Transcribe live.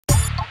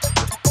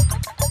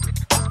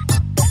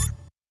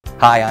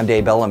Hi, I'm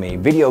Dave Bellamy,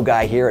 video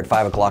guy here at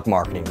 5 O'Clock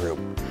Marketing Group.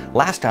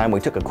 Last time we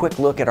took a quick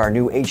look at our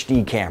new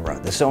HD camera,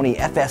 the Sony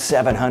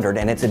FS700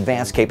 and its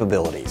advanced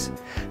capabilities.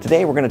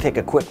 Today we're going to take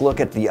a quick look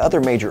at the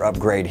other major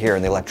upgrade here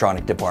in the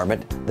electronic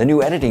department, the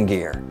new editing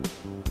gear.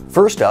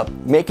 First up,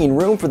 making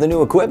room for the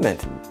new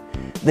equipment.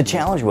 The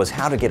challenge was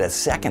how to get a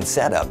second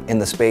setup in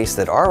the space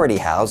that already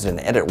housed an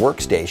edit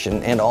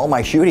workstation and all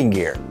my shooting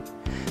gear.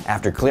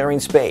 After clearing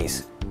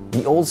space,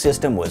 the old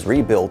system was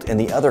rebuilt in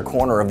the other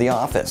corner of the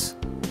office.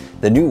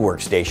 The new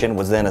workstation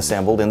was then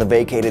assembled in the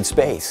vacated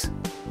space.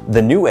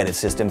 The new edit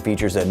system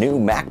features a new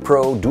Mac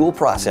Pro dual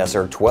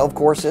processor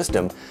 12-core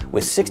system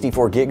with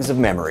 64 gigs of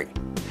memory.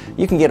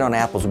 You can get on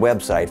Apple's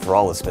website for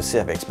all the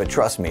specifics, but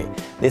trust me,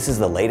 this is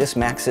the latest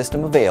Mac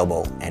system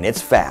available and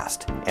it's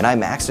fast, and I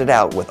maxed it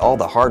out with all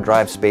the hard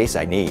drive space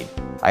I need.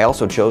 I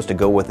also chose to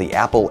go with the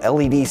Apple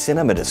LED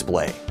Cinema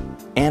display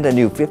and a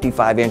new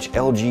 55-inch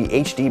LG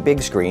HD big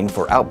screen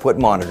for output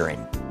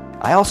monitoring.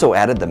 I also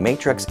added the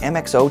Matrix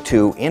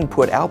MX02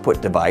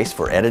 input-output device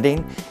for editing,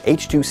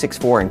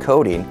 H.264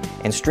 encoding,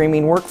 and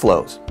streaming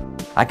workflows.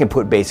 I can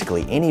put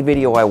basically any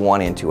video I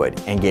want into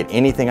it and get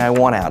anything I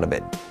want out of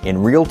it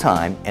in real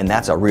time, and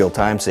that's a real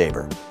time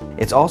saver.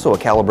 It's also a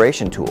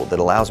calibration tool that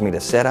allows me to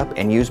set up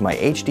and use my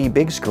HD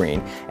big screen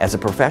as a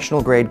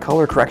professional-grade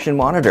color correction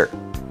monitor.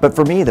 But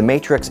for me, the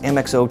Matrix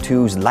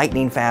MX02's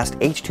lightning-fast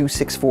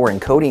H.264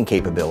 encoding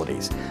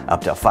capabilities,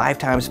 up to 5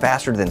 times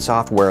faster than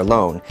software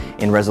alone,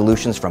 in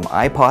resolutions from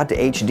iPod to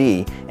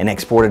HD and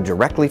exported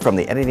directly from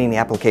the editing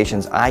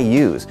applications I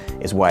use,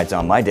 is why it's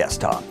on my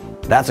desktop.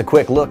 That's a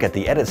quick look at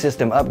the edit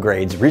system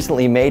upgrades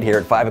recently made here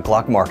at 5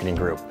 O'Clock Marketing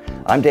Group.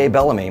 I'm Dave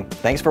Bellamy,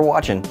 thanks for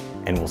watching,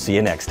 and we'll see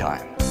you next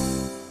time.